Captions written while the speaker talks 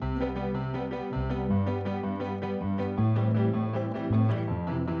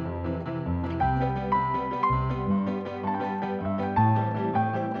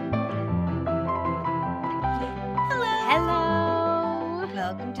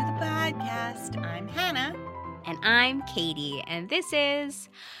to the podcast. I'm Hannah. And I'm Katie, and this is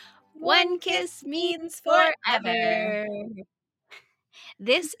One Kiss Means Forever.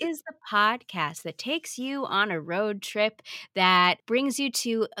 This is the podcast that takes you on a road trip that brings you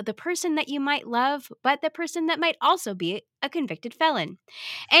to the person that you might love, but the person that might also be a convicted felon.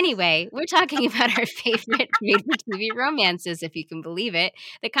 Anyway, we're talking about our favorite made-for-TV romances, if you can believe it,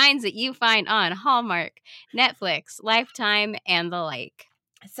 the kinds that you find on Hallmark, Netflix, Lifetime, and the like.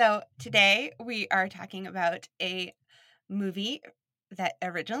 So today we are talking about a movie that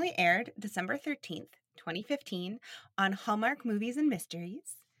originally aired December 13th, 2015 on Hallmark Movies and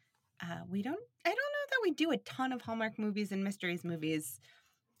Mysteries. I don't know that we do a ton of Hallmark movies and mysteries movies.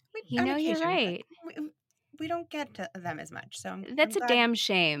 You're right. We don't get to them as much. So That's I'm a glad. damn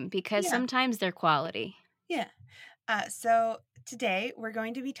shame because Yeah. sometimes they're quality. Yeah. So today we're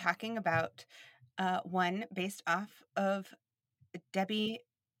going to be talking about one based off of Debbie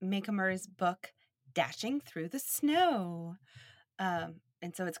Makemer's book, Dashing Through the Snow.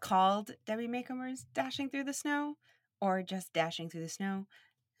 And so it's called Debbie Makemer's Dashing Through the Snow, or just Dashing Through the Snow.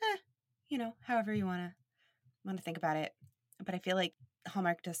 However you want to think about it. But I feel like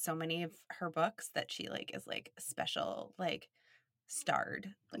Hallmark does so many of her books that she is special,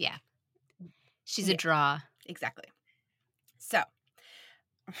 starred. Yeah. She's a draw. Exactly. So,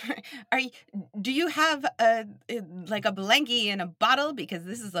 do you have a blankie in a bottle, because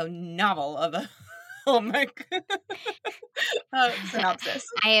this is a novel of a Hallmark synopsis?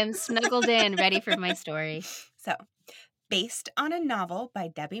 I am snuggled in, ready for my story. So, based on a novel by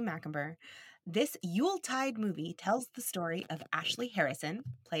Debbie Macomber, this Yuletide movie tells the story of Ashley Harrison,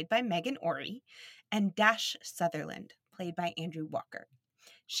 played by Megan Ory, and Dash Sutherland, played by Andrew Walker.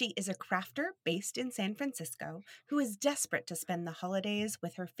 She is a crafter based in San Francisco who is desperate to spend the holidays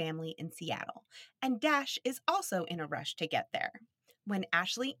with her family in Seattle, and Dash is also in a rush to get there. When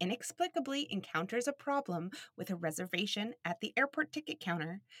Ashley inexplicably encounters a problem with a reservation at the airport ticket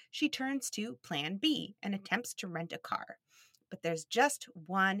counter, she turns to Plan B and attempts to rent a car. But there's just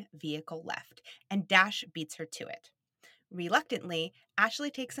one vehicle left, and Dash beats her to it. Reluctantly,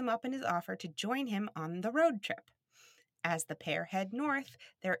 Ashley takes him up in his offer to join him on the road trip. As the pair head north,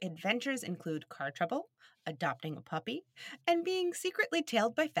 their adventures include car trouble, adopting a puppy, and being secretly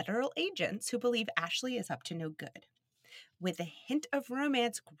tailed by federal agents who believe Ashley is up to no good. With a hint of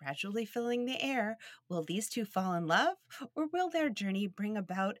romance gradually filling the air, will these two fall in love, or will their journey bring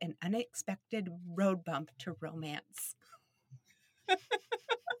about an unexpected road bump to romance?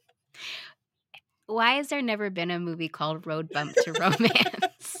 Why has there never been a movie called Road Bump to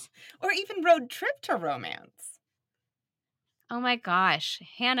Romance? Or even Road Trip to Romance? Oh my gosh.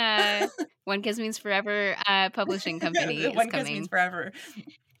 Hannah, One Kiss Means Forever publishing company is One coming. Kiss Means Forever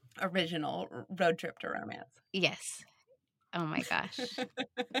original Road Trip to Romance. Yes. Oh my gosh.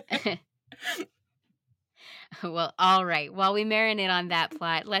 Well, all right. While we marinate on that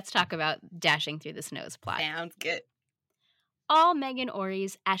plot, let's talk about Dashing Through the Snow's plot. Sounds good. All Megan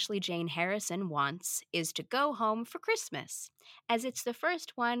Ory's Ashley Jane Harrison wants is to go home for Christmas, as it's the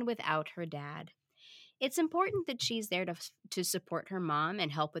first one without her dad. It's important that she's there to support her mom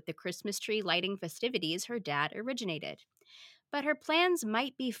and help with the Christmas tree lighting festivities her dad originated. But her plans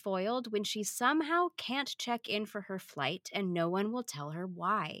might be foiled when she somehow can't check in for her flight and no one will tell her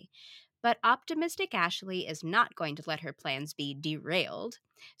why. But optimistic Ashley is not going to let her plans be derailed.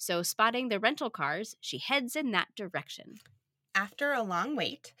 So, spotting the rental cars, she heads in that direction. After a long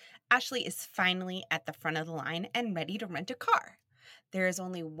wait, Ashley is finally at the front of the line and ready to rent a car. There is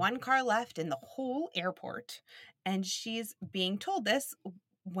only one car left in the whole airport, and she's being told this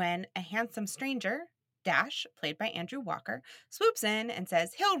when a handsome stranger, Dash, played by Andrew Walker, swoops in and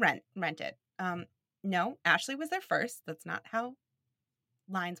says he'll rent it. No, Ashley was there first. That's not how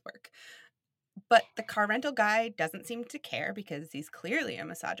lines work. But the car rental guy doesn't seem to care because he's clearly a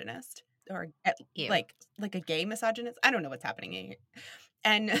misogynist, or like a gay misogynist. I don't know what's happening here.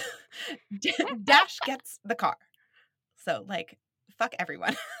 And Dash gets the car. So fuck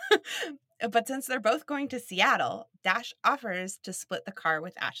everyone. But since they're both going to Seattle, Dash offers to split the car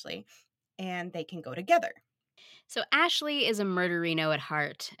with Ashley and they can go together. So Ashley is a murderino at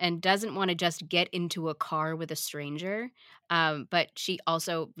heart and doesn't want to just get into a car with a stranger, but she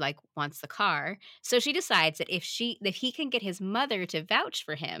also wants the car. So she decides that if he can get his mother to vouch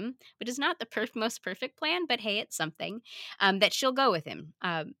for him, which is not the most perfect plan, but hey, it's something, that she'll go with him.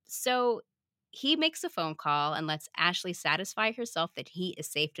 So he makes a phone call and lets Ashley satisfy herself that he is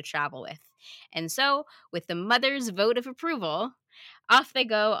safe to travel with. And so, with the mother's vote of approval, off they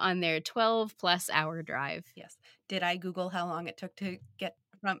go on their 12-plus hour drive. Yes. Did I Google how long it took to get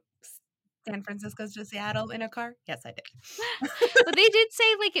from San Francisco to Seattle in a car? Yes, I did. But they did say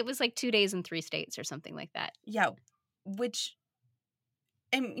like it was like 2 days in 3 states or something like that. Yeah, which,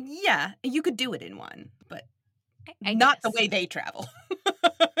 and yeah, you could do it in one, but I not the guess. way they travel.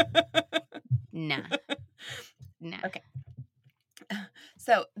 Nah. Nah. Okay.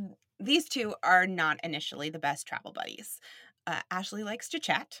 So these two are not initially the best travel buddies. Ashley likes to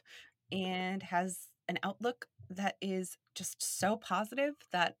chat and has an outlook that is just so positive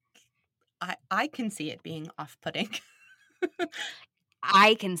that I can see it being off-putting.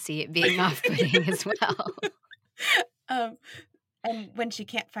 I can see it being off-putting as well. um, and when she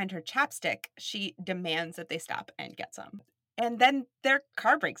can't find her chapstick, she demands that they stop and get some. And then their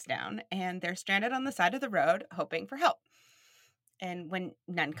car breaks down and they're stranded on the side of the road hoping for help. And when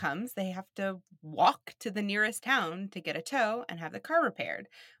none comes, they have to walk to the nearest town to get a tow and have the car repaired,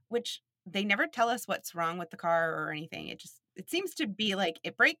 which they never tell us what's wrong with the car or anything. It seems to be like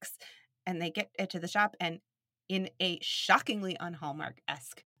it breaks and they get it to the shop, and in a shockingly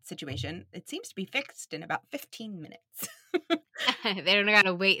un-Hallmark-esque situation, it seems to be fixed in about 15 minutes. They don't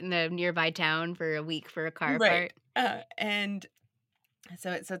gotta wait in the nearby town for a week for a car Right. part. And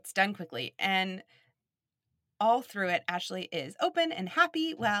so it's done quickly. And all through it, Ashley is open and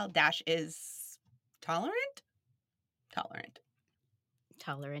happy while Dash is tolerant.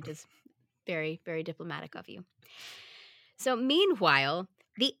 Tolerant is very, very diplomatic of you. So meanwhile,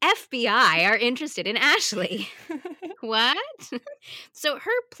 the FBI are interested in Ashley. What? So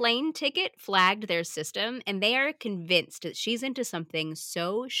her plane ticket flagged their system, and they are convinced that she's into something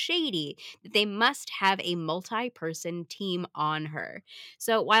so shady that they must have a multi-person team on her.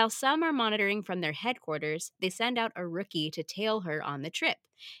 So while some are monitoring from their headquarters, they send out a rookie to tail her on the trip.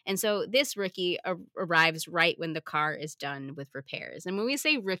 And so this rookie arrives right when the car is done with repairs. And when we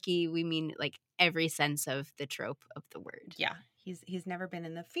say rookie, we mean like every sense of the trope of the word. Yeah, he's never been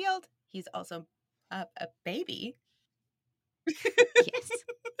in the field. He's also a baby. Yes.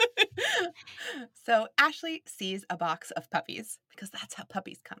 So Ashley sees a box of puppies, because that's how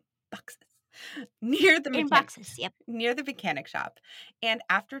puppies come, boxes, near the In mechanic boxes, yep. near the mechanic shop. And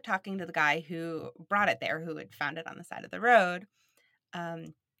after talking to the guy who brought it there, who had found it on the side of the road,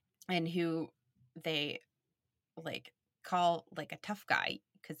 and who they like call like a tough guy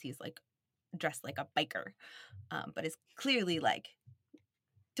because he's like dressed like a biker, but is clearly like,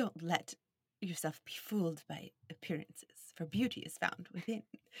 don't let yourself be fooled by appearances, for beauty is found within.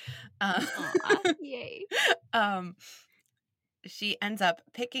 Aw, yay. um, she ends up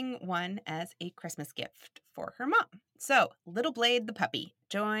picking one as a Christmas gift for her mom. So Little Blade the puppy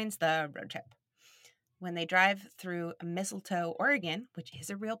joins the road trip. When they drive through Mistletoe, Oregon, which is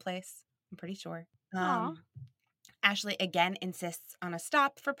a real place, I'm pretty sure. Aw. Ashley again insists on a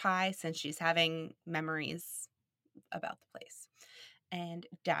stop for pie since she's having memories about the place. And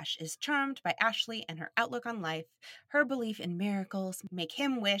Dash is charmed by Ashley and her outlook on life. Her belief in miracles make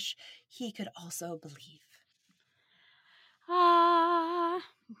him wish he could also believe. Ah.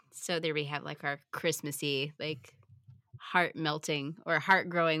 So there we have like our Christmassy, like heart melting or heart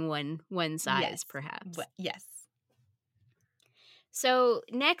growing one size, Yes. perhaps. Yes. So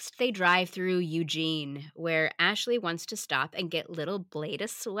next they drive through Eugene, where Ashley wants to stop and get Little Blade a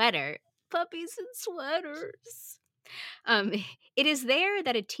sweater. Puppies and sweaters. Um, it is there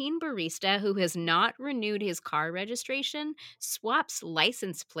that a teen barista who has not renewed his car registration swaps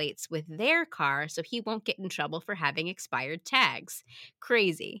license plates with their car so he won't get in trouble for having expired tags.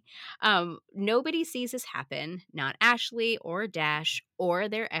 Crazy. Nobody sees this happen, not Ashley or Dash or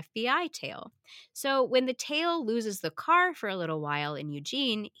their FBI tail. So when the tail loses the car for a little while in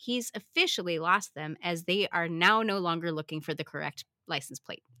Eugene, he's officially lost them as they are now no longer looking for the correct license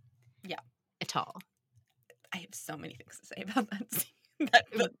plate. Yeah. At all. I have so many things to say about that scene.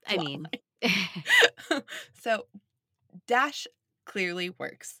 I mean, So Dash clearly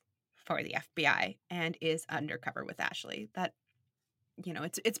works for the FBI and is undercover with Ashley. That,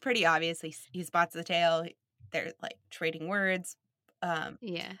 it's pretty obvious. He spots the tail. They're like trading words.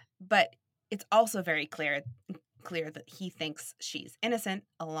 yeah. But it's also very clear that he thinks she's innocent,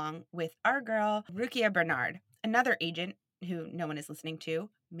 along with our girl, Rukia Bernard, another agent who no one is listening to,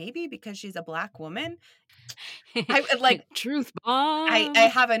 maybe because she's a Black woman. I like truth bomb.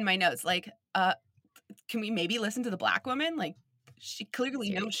 I have in my notes, like, can we maybe listen to the Black woman? Like, she clearly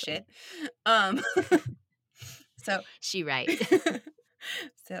knows shit. So she right.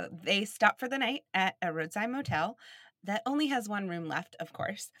 So they stop for the night at a roadside motel that only has one room left, of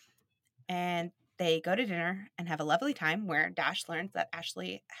course. And they go to dinner and have a lovely time where Dash learns that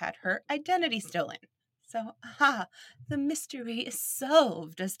Ashley had her identity stolen. So, the mystery is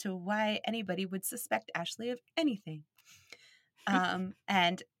solved as to why anybody would suspect Ashley of anything.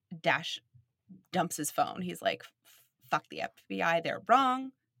 And Dash dumps his phone. He's like, fuck the FBI, they're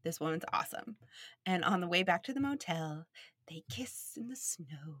wrong. This woman's awesome. And on the way back to the motel, they kiss in the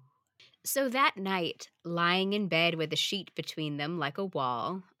snow. So that night, lying in bed with a sheet between them like a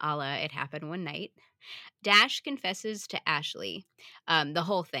wall, a la It Happened One Night, Dash confesses to Ashley the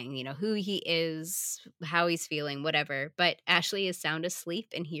whole thing, who he is, how he's feeling, whatever. But Ashley is sound asleep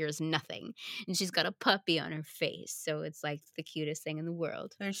and hears nothing. And she's got a puppy on her face. So it's like the cutest thing in the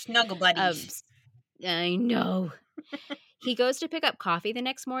world. They're snuggle buddies. I know. He goes to pick up coffee the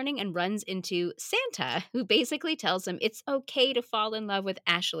next morning and runs into Santa, who basically tells him it's okay to fall in love with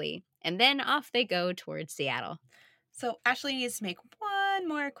Ashley. And then off they go towards Seattle. So Ashley needs to make one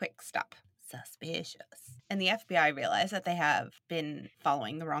more quick stop. Suspicious. And the FBI realize that they have been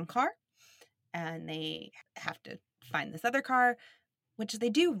following the wrong car, and they have to find this other car, which they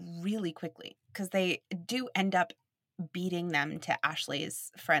do really quickly because they do end up beating them to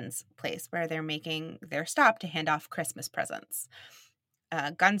Ashley's friend's place where they're making their stop to hand off Christmas presents.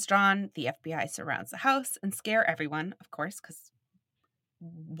 Guns drawn, the FBI surrounds the house and scare everyone, of course, because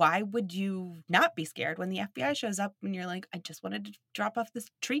why would you not be scared when the FBI shows up when you're like, I just wanted to drop off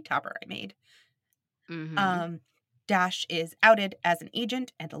this tree topper I made? Mm-hmm. Dash is outed as an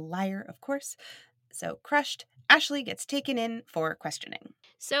agent and a liar, of course. So crushed, Ashley gets taken in for questioning.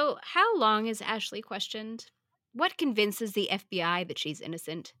 So how long is Ashley questioned? What convinces the FBI that she's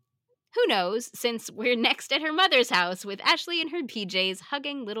innocent? Who knows, since we're next at her mother's house with Ashley in her PJs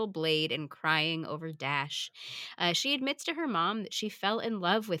hugging little Blade and crying over Dash. She admits to her mom that she fell in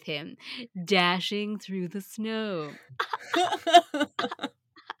love with him, dashing through the snow.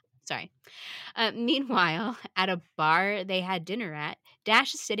 Sorry. Meanwhile, at a bar they had dinner at,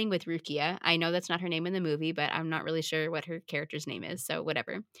 Dash is sitting with Rukia. I know that's not her name in the movie, but I'm not really sure what her character's name is, so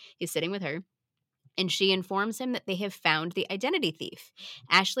whatever. He's sitting with her. And she informs him that they have found the identity thief.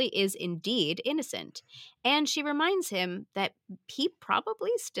 Ashley is indeed innocent. And she reminds him that he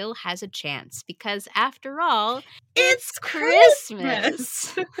probably still has a chance because, after all, It's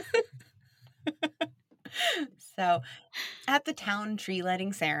Christmas. So, at the town tree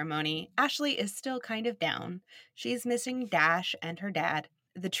lighting ceremony, Ashley is still kind of down. She's missing Dash and her dad.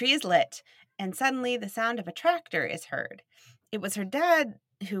 The tree is lit, and suddenly the sound of a tractor is heard. It was her dad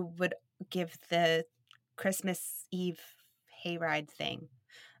who would give the Christmas Eve hayride thing.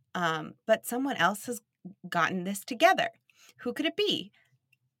 But someone else has gotten this together. Who could it be?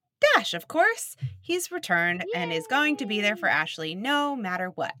 Dash, of course. He's returned and is going to be there for Ashley no matter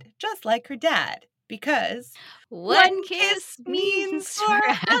what, just like her dad. Because one kiss means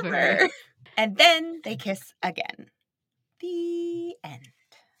forever. And then they kiss again. The end.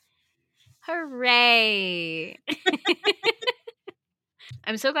 Hooray.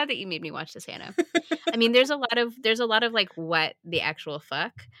 I'm so glad that you made me watch this, Hannah. I mean, there's a lot of like what the actual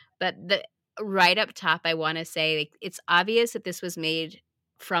fuck, but the right up top, I want to say like, it's obvious that this was made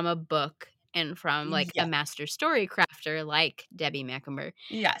from a book and from like a master story crafter like Debbie Macomber.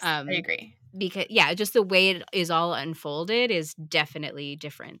 Yes, I agree. Because just the way it is all unfolded is definitely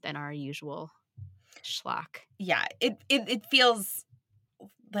different than our usual schlock. Yeah, it feels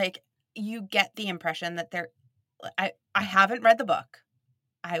like you get the impression that I haven't read the book.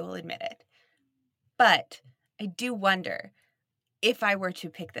 I will admit it. But I do wonder if I were to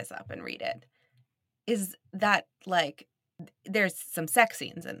pick this up and read it, is that like there's some sex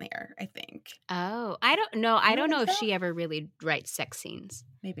scenes in there, I think. Oh, I don't know. I don't know if she ever really writes sex scenes.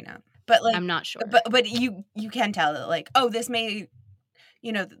 Maybe not. But like I'm not sure. But you can tell that like, oh, this may,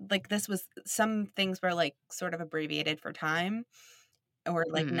 like this was, some things were like sort of abbreviated for time or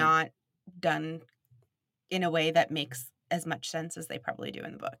like not done in a way that makes as much sense as they probably do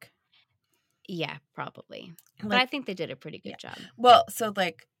in the book. Yeah, probably. Like, but I think they did a pretty good job. Well, so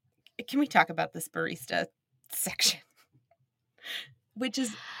like, can we talk about this barista section? Which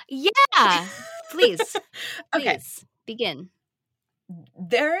is... Yeah, please. Okay. Please, begin.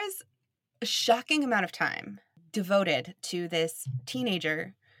 There is a shocking amount of time devoted to this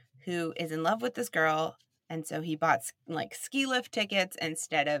teenager who is in love with this girl, and so he bought like ski lift tickets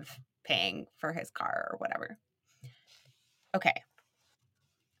instead of paying for his car or whatever. Okay.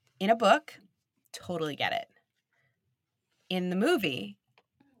 In a book, totally get it. In the movie,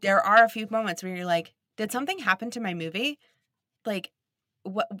 there are a few moments where you're like, did something happen to my movie? Like,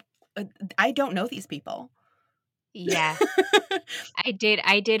 what? I don't know these people. Yeah. I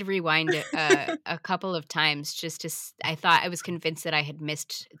did rewind a couple of times just to, I was convinced that I had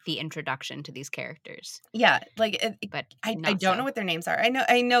missed the introduction to these characters. Yeah, like, but I don't know what their names are.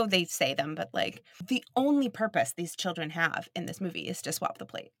 I know they say them, but like the only purpose these children have in this movie is to swap the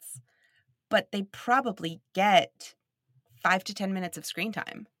plates. But they probably get 5 to 10 minutes of screen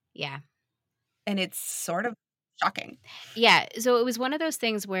time. Yeah. and it's sort of shocking. Yeah, so it was one of those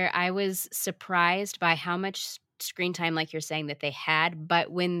things where I was surprised by how much screen time, like you're saying, that they had,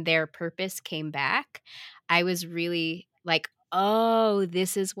 but when their purpose came back, I was really like, "Oh,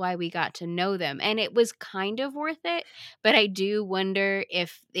 this is why we got to know them," and it was kind of worth it, but I do wonder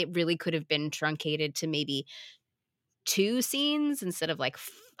if it really could have been truncated to maybe 2 scenes instead of, like, f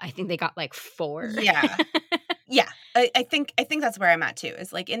I think they got, like, 4. Yeah. Yeah. I think that's where I'm at too,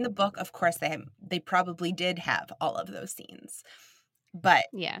 is, like, in the book, of course, they probably did have all of those scenes, but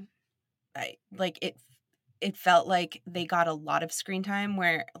Yeah. it felt like they got a lot of screen time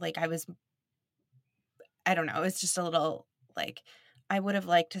where, like, I don't know, it was just a little, like, I would have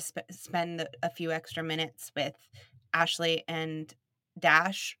liked to spend a few extra minutes with Ashley and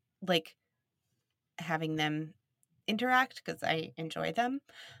Dash, like, having them interact because I enjoy them.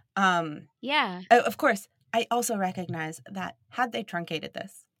 Um, Yeah. of course, I also recognize that had they truncated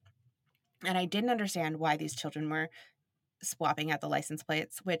this, and I didn't understand why these children were swapping out the license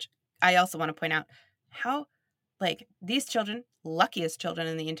plates, which I also want to point out how, like, these children, luckiest children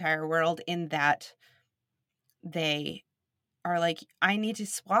in the entire world, in that they are like, I need to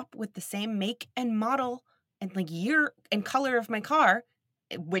swap with the same make and model and, like, year and color of my car,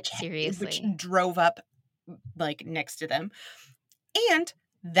 which Seriously. drove up, like, next to them. And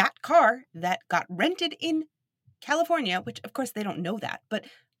that car that got rented in California, which of course they don't know that, but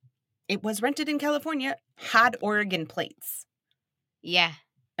it was rented in California, had Oregon plates. Yeah.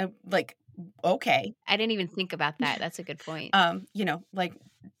 Like, okay. I didn't even think about that, that's a good point. Like,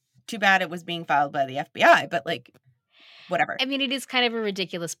 too bad it was being filed by the FBI, but, like, whatever. I mean, it is kind of a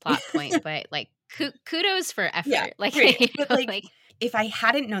ridiculous plot point, but, like, kudos for Yeah, effort, like, great. you But, know, like, like if I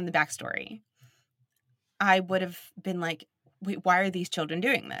hadn't known the backstory, I would have been like, "Wait, why are these children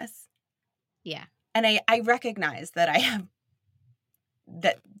doing this?" yeah. And I recognize that I have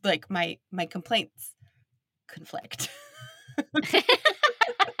that, like, my complaints conflict.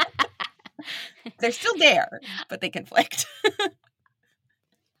 They're still there, but they conflict.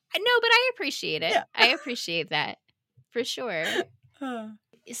 No, but I appreciate it. Yeah. I appreciate that, for sure. Uh,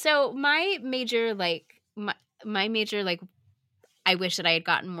 So, my major, like, I wish that I had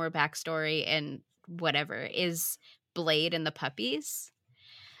gotten more backstory and whatever, is Blade and the puppies.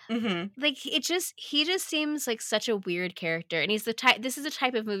 mhm. Like, he just seems like such a weird character, and he's the type this is a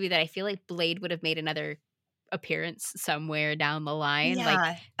type of movie that I feel like Blade would have made another appearance somewhere down the line, like,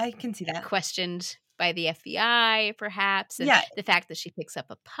 Yeah, I can see that. questioned by the FBI perhaps, and Yeah, the fact that she picks up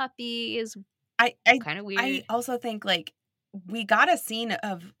a puppy is I I kinda I weird. also think, like, we got a scene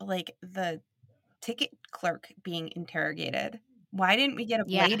of, like, the ticket clerk being interrogated. Why didn't we get a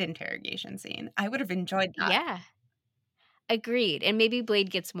Yeah. Blade interrogation scene? I would have enjoyed that. Yeah. Agreed, and maybe Blade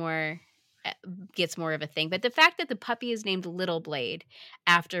gets more of a thing, but the fact that the puppy is named Little Blade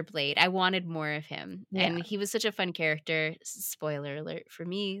after Blade, I wanted more of him, Yeah. and he was such a fun character. Spoiler alert for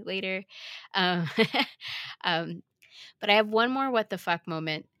me later. Um, um, but I have one more what the fuck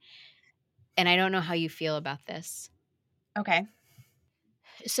moment, and I don't know how you feel about this. Okay.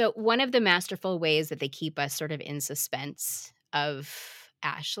 So one of the masterful ways that they keep us sort of in suspense of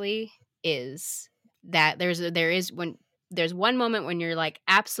Ashley is that there is when there's one moment when you're like,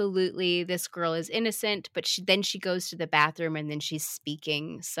 absolutely, this girl is innocent, but then she goes to the bathroom and then she's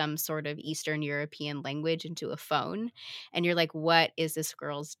speaking some sort of Eastern European language into a phone, and you're like, what is this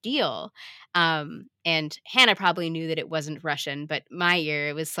girl's deal? And Hannah probably knew that it wasn't Russian, but my ear,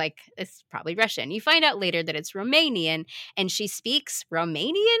 it was like, it's probably Russian. You find out later that it's Romanian, and she speaks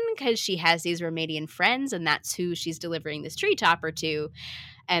Romanian because she has these Romanian friends, and that's who she's delivering this tree topper to,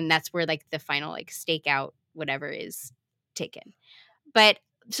 and that's where like the final like stakeout whatever is taken. But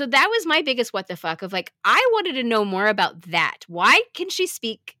so that was my biggest what the fuck of like, I wanted to know more about that. Why can she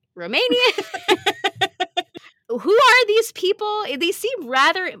speak Romanian? Who are these people? They seem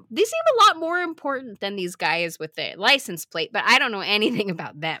a lot more important than these guys with the license plate, but I don't know anything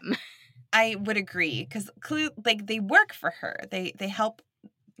about them. I would agree, 'cause like, they work for her. They help,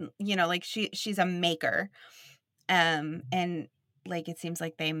 like, she's a maker, and, like, it seems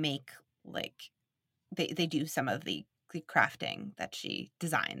like they make, like, they do some of the crafting that she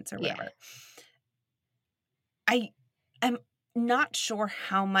designs or Yeah. whatever. I am not sure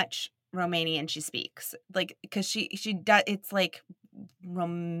how much Romanian she speaks, like, because she does, it's like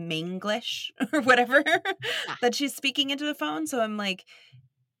Romanglish or whatever Ah, that she's speaking into the phone, so I'm like,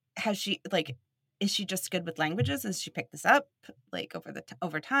 has she, like, is she just good with languages? Has she picked this up, like,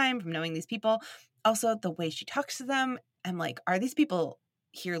 over time from knowing these people? Also, the way she talks to them, I'm like, are these people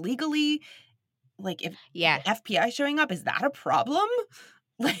here legally? Like, if yeah. the FBI showing up, is that a problem?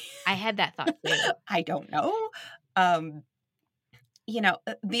 Like, I had that thought too. I don't know. Um,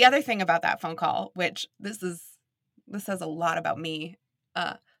 the other thing about that phone call, which this says a lot about me,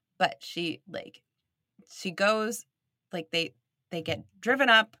 but she goes, they get driven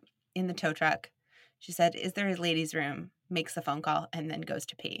up in the tow truck. She said, "Is there a ladies' room?" Makes the phone call and then goes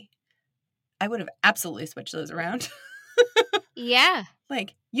to pee. I would have absolutely switched those around. Yeah.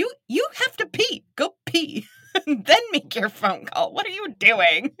 Like, you have to pee. Go pee. And then make your phone call. What are you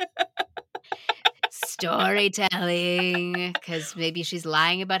doing? Storytelling, because maybe she's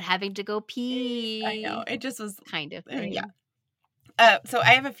lying about having to go pee. I know. It just was Kind of yeah. thing. So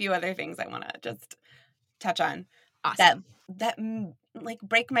I have a few other things I want to just touch on Awesome. that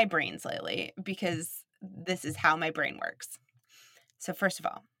break my brain slightly, because this is how my brain works. So first of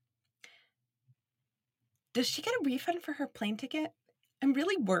all, does she get a refund for her plane ticket? I'm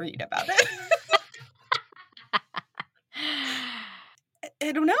really worried about it.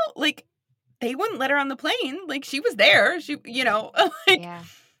 I don't know. Like, they wouldn't let her on the plane. Like, she was there. She, like, Yeah.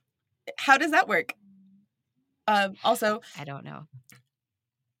 how does that work? Also, I don't know.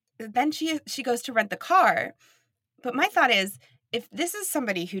 then she goes to rent the car. But my thought is, if this is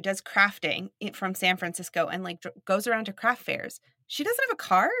somebody who does crafting from San Francisco and like goes around to craft fairs, she doesn't have a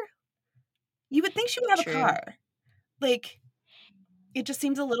car? You would think she would have a True. car. Like, it just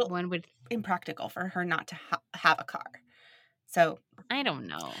seems a little One would. impractical for her not to have a car. So, I don't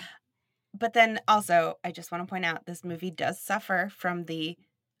know. but then also, I just want to point out, this movie does suffer from the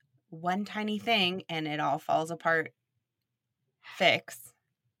one tiny thing and it all falls apart fix,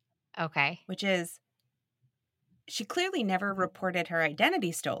 Okay. which is, she clearly never reported her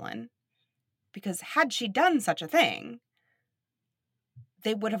identity stolen, because had she done such a thing,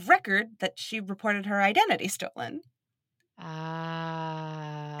 they would have record that she reported her identity stolen.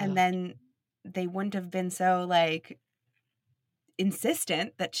 And then they wouldn't have been so, like,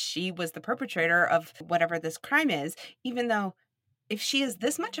 insistent that she was the perpetrator of whatever this crime is, even though, if she is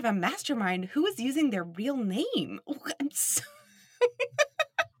this much of a mastermind, who is using their real name?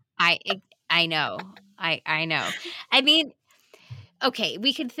 I know. I know. I mean, okay,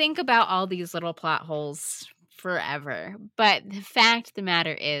 we could think about all these little plot holes forever, but the fact of the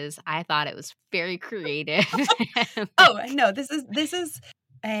matter is, I thought it was very creative. Oh, no, this is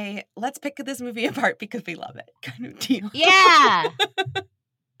a let's pick this movie apart because we love it kind of deal. Yeah.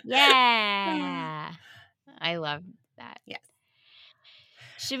 Yeah. I love that. Yes.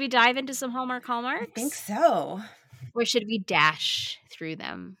 Should we dive into some Hallmark I hallmarks? think so. Or should we dash through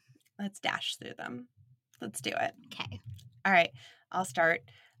them? Let's dash through them. Let's do it. Okay. All right, I'll start.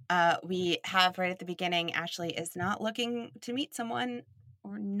 We have right at the beginning, Ashley is not looking to meet someone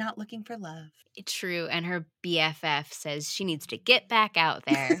or not looking for love. True, and her BFF says she needs to get back out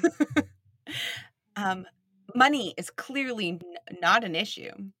there. Money is clearly not an issue.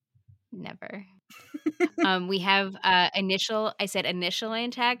 Never. We have initial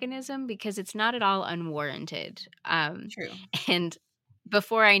antagonism because it's not at all unwarranted. True. And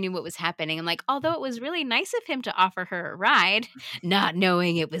before I knew what was happening, I'm like, although it was really nice of him to offer her a ride, not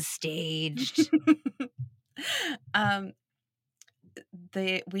knowing it was staged.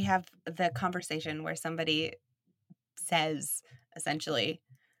 We have the conversation where somebody says, essentially,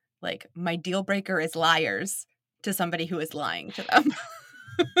 like, my deal breaker is liars, to somebody who is lying to them.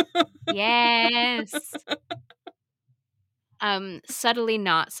 Yes. Subtly,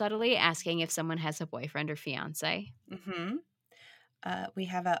 not subtly, asking if someone has a boyfriend or fiance. Mm-hmm. We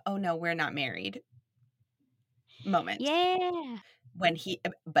have a, oh no, we're not married moment. Yeah. But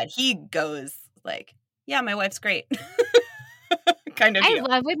he goes like, yeah, my wife's great. Kind of I deal.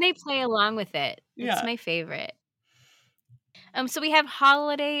 love when they play along with it. It's Yeah. my favorite. So we have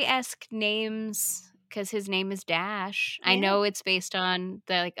holiday-esque names because his name is Dash. I Yeah. know it's based on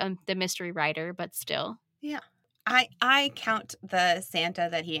the mystery writer, but still. Yeah. I count the Santa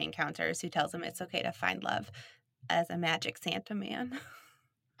that he encounters who tells him it's okay to find love as a magic Santa man.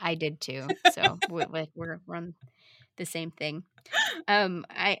 I did too. So we're on the same thing.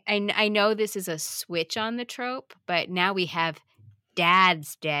 I know this is a switch on the trope, but now we have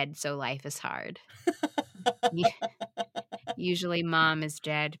dad's dead, so life is hard. Usually mom is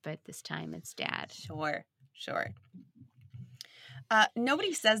dead, but this time it's dad. Sure.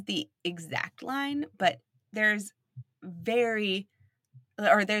 Nobody says the exact line, but there's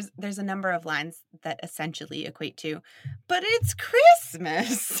a number of lines that essentially equate to, but it's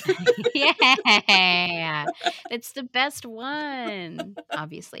Christmas. Yeah, it's the best one,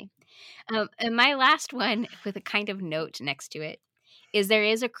 obviously. And my last one, with a kind of note next to it, is there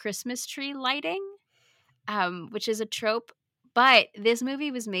is a Christmas tree lighting, which is a trope. But this movie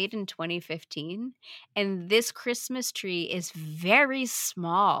was made in 2015, and this Christmas tree is very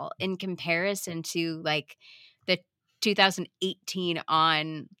small in comparison to like the 2018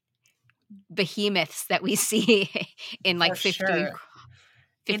 on behemoths that we see in like For 50 sure.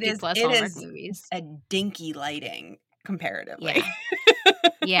 It plus it Hallmark is movies. a dinky lighting comparatively. Yeah.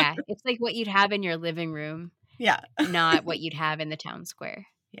 Yeah. It's like what you'd have in your living room, Yeah. not what you'd have in the town square.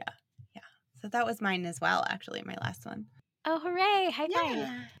 Yeah. Yeah. So that was mine as well, actually, my last one. Oh, hooray. High five.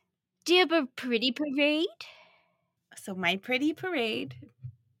 Yeah. Do you have a pretty parade? So my pretty parade,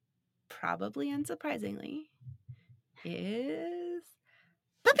 probably unsurprisingly, is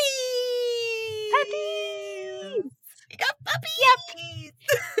puppies. Puppies! We got Yep. puppies.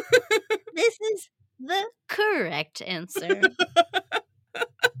 This is the correct answer.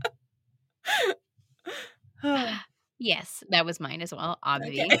 Yes, that was mine as well,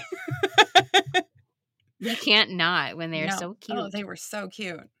 obvi. Okay. You can't not when they're No. so cute. Oh, they were so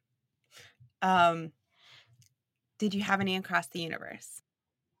cute. Did you have any across the universe?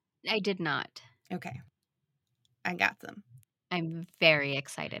 I did not. Okay. I got them. I'm very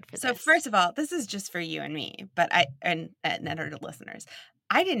excited for So this. first of all, this is just for you and me, but and our listeners.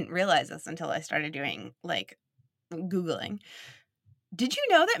 I didn't realize this until I started doing like Googling. Did you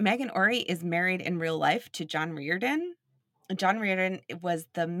know that Megan Ori is married in real life to John Reardon? John Reardon was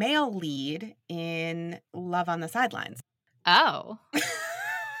the male lead in Love on the Sidelines. Oh.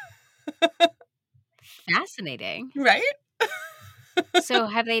 Fascinating. Right? So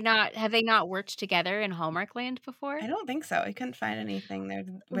have they not worked together in Hallmark Land before? I don't think so. I couldn't find anything there.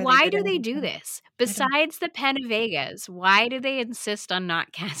 Why do they do this? Besides the Pen of Vegas, why do they insist on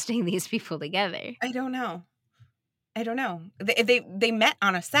not casting these people together? I don't know. They met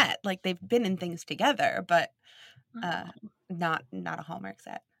on a set, like they've been in things together, but not a Hallmark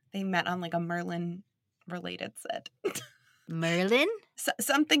set. They met on like a Merlin related set. Merlin?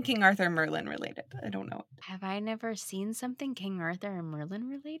 Something King Arthur Merlin related. I don't know. Have I never seen something King Arthur and Merlin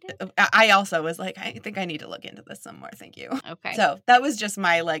related? I also was like, I think I need to look into this some more. Thank you. Okay. So that was just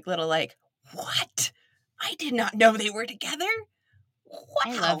my like little like, what? I did not know they were together. Wow.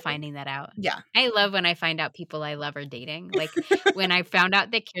 I love finding that out. Yeah. I love when I find out people I love are dating. Like when I found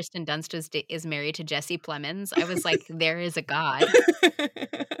out that Kirsten Dunst is married to Jesse Plemons, I was like, there is a God.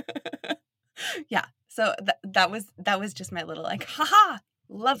 Yeah. So that was just my little like, haha,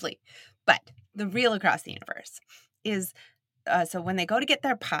 lovely. But the real across the universe is so when they go to get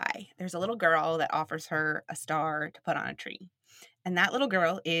their pie, there's a little girl that offers her a star to put on a tree. And that little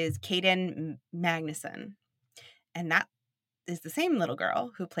girl is Kaden Magnuson. And that is the same little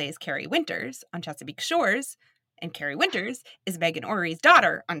girl who plays Carrie Winters on Chesapeake Shores. And Carrie Winters is Megan Ori's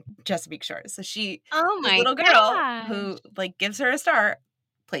daughter on Chesapeake Shores. So the little girl who like gives her a star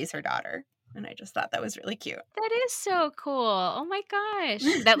plays her daughter. And I just thought that was really cute. That is so cool. Oh my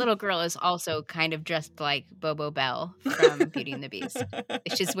gosh. That little girl is also kind of dressed like Bobo Bell from Beauty and the Beast.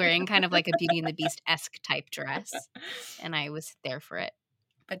 She's wearing kind of like a Beauty and the Beast-esque type dress. And I was there for it.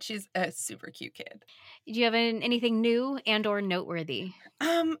 But she's a super cute kid. Do you have anything new and or noteworthy?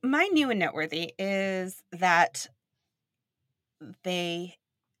 My new and noteworthy is that they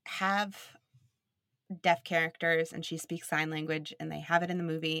have deaf characters and she speaks sign language and they have it in the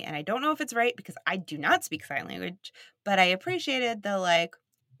movie. And I don't know if it's right because I do not speak sign language, but I appreciated the like,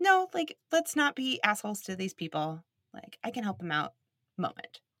 no, like, let's not be assholes to these people. Like, I can help them out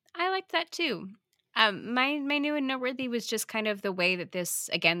moment. I liked that too. My new and noteworthy was just kind of the way that this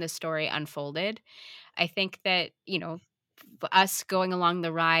story unfolded. I think that, us going along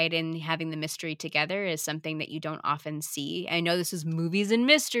the ride and having the mystery together is something that you don't often see. I know this is movies and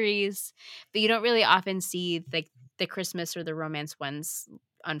mysteries, but you don't really often see like the Christmas or the romance ones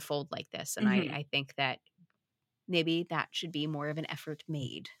unfold like this. And I think that maybe that should be more of an effort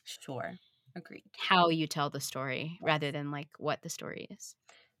made. Sure. Agreed. How you tell the story rather than like what the story is.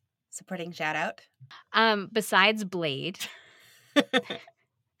 Supporting shout out. Besides Blade,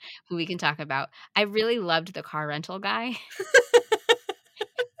 who we can talk about, I really loved the car rental guy.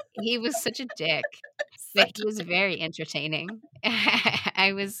 He was such a dick, but he was very entertaining.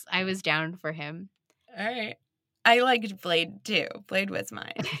 I was down for him. All right. I liked Blade too. Blade was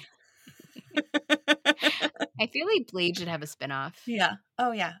mine. I feel like Blade should have a spinoff. Yeah.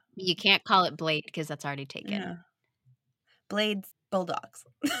 Oh, yeah. You can't call it Blade because that's already taken. Yeah. Blade's bulldogs.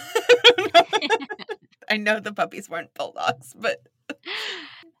 I know the puppies weren't bulldogs, but...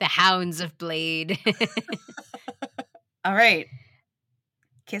 The hounds of Blade. All right.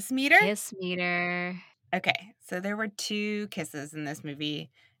 Kiss meter? Kiss meter. Okay. So there were 2 kisses in this movie.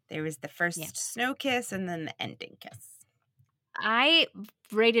 There was the first snow kiss and then the ending kiss. I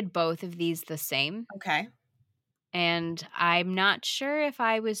rated both of these the same. Okay. And I'm not sure if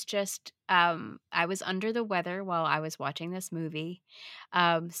I was just, I was under the weather while I was watching this movie.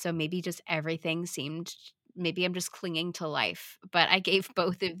 So maybe just everything seemed maybe I'm just clinging to life, but I gave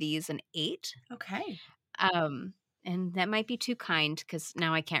both of these an 8. Okay. Um, and that might be too kind because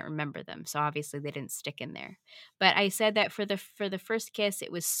now I can't remember them. So obviously they didn't stick in there. But I said that for the first kiss,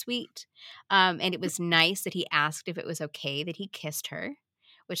 it was sweet, and it was nice that he asked if it was okay that he kissed her,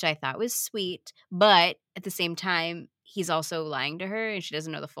 which I thought was sweet. But at the same time, he's also lying to her, and she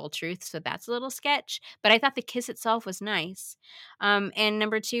doesn't know the full truth. So that's a little sketch. But I thought the kiss itself was nice. And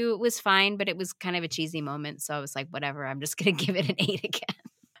number 2 was fine, but it was kind of a cheesy moment. So I was like, whatever. I'm just gonna give it an 8 again.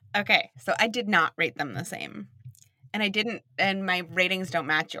 Okay. So I did not rate them the same. And I didn't, and my ratings don't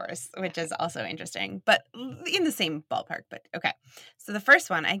match yours, which is also interesting, but in the same ballpark. But okay. So the first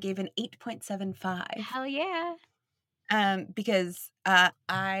one I gave an 8.75. Hell yeah. Because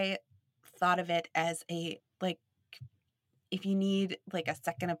I thought of it as a, like, if you need like a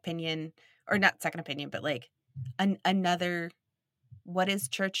second opinion, or not second opinion, but like another, what is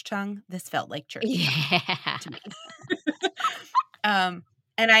church tongue? This felt like church tongue Yeah. to me.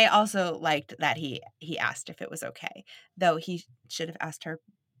 And I also liked that he asked if it was okay, though he should have asked her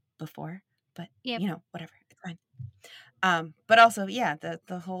before, but Yep. whatever, it's fine. But also, yeah,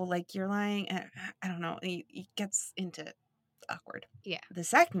 the whole like you're lying, I don't know, it gets into awkward. Yeah. The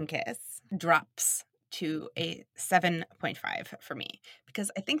second kiss drops to a 7.5 for me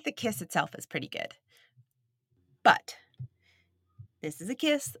because I think the kiss itself is pretty good. But this is a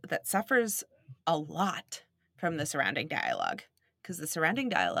kiss that suffers a lot from the surrounding dialogue because the surrounding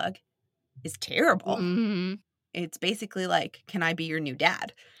dialogue is terrible. Mhm. It's basically like, can I be your new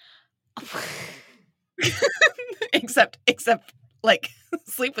dad? except like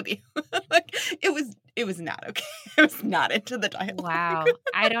sleep with you. Like it was not okay. I was not into the dialogue. Wow.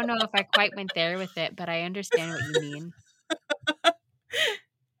 I don't know if I quite went there with it, but I understand what you mean.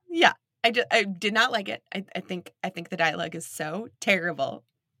 Yeah. I did not like it. I think the dialogue is so terrible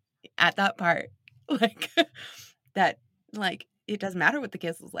at that part. Like that, like it doesn't matter what the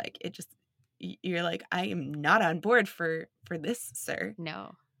kiss is like. It just you're like, I am not on board for this, sir.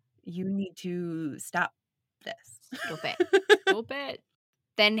 No. You need to stop this. A little bit.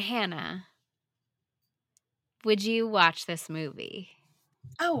 Then Hannah, would you watch this movie?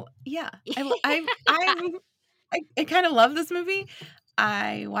 Oh, yeah. I kind of love this movie.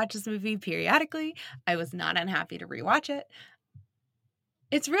 I watch this movie periodically. I was not unhappy to rewatch it.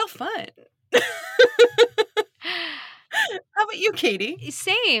 It's real fun. How about you, Katie?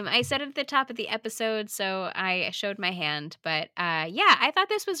 Same. I said it at the top of the episode, so I showed my hand. But yeah, I thought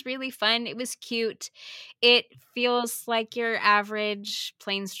this was really fun. It was cute. It feels like your average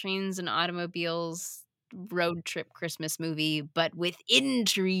planes, trains, and automobiles road trip Christmas movie, but with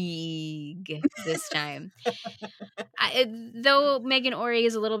intrigue this time. Though Megan Ori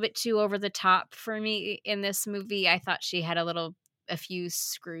is a little bit too over the top for me in this movie, I thought she had a few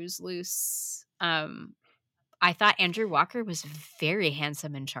screws loose. I thought Andrew Walker was very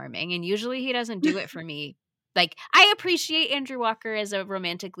handsome and charming, and usually he doesn't do it for me. Like, I appreciate Andrew Walker as a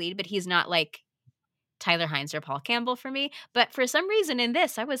romantic lead, but he's not like Tyler Hynes or Paul Campbell for me. But for some reason in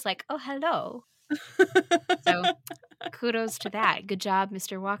this, I was like, oh, hello. So kudos to that. Good job,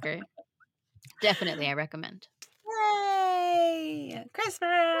 Mr. Walker. Definitely, I recommend. Yay!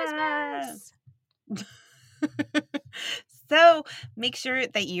 Christmas! Christmas! So make sure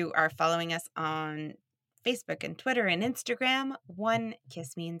that you are following us on Facebook and Twitter and Instagram. 1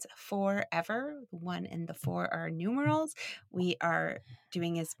 kiss means forever. 1 and the 4 are numerals. We are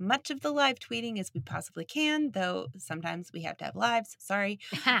doing as much of the live tweeting as we possibly can, though sometimes we have to have lives. Sorry.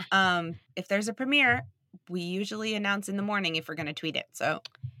 If there's a premiere, we usually announce in the morning if we're going to tweet it. So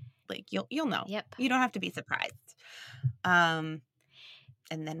like you'll know. Yep. You don't have to be surprised. And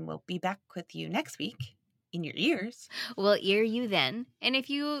then we'll be back with you next week in your ears. We'll ear you then. And if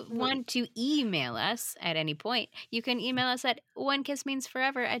you want to email us at any point, you can email us at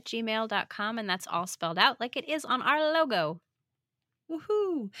onekissmeansforever@gmail.com, and that's all spelled out like it is on our logo.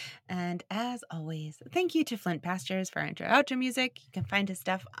 Woohoo! And as always, thank you to Flint Pastures for our intro outro music. You can find his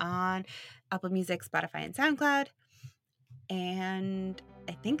stuff on Apple Music, Spotify, and SoundCloud. And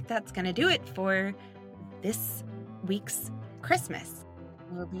I think that's going to do it for this week's Christmas.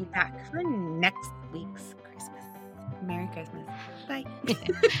 We'll be back for next week's Christmas. Merry Christmas. Bye.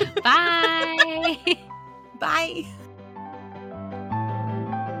 Bye. Bye.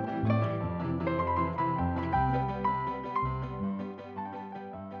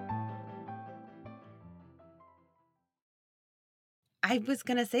 I was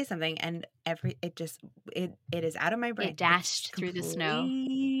gonna say something, and it is out of my brain. It dashed through the snow.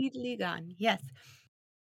 Completely gone. Yes.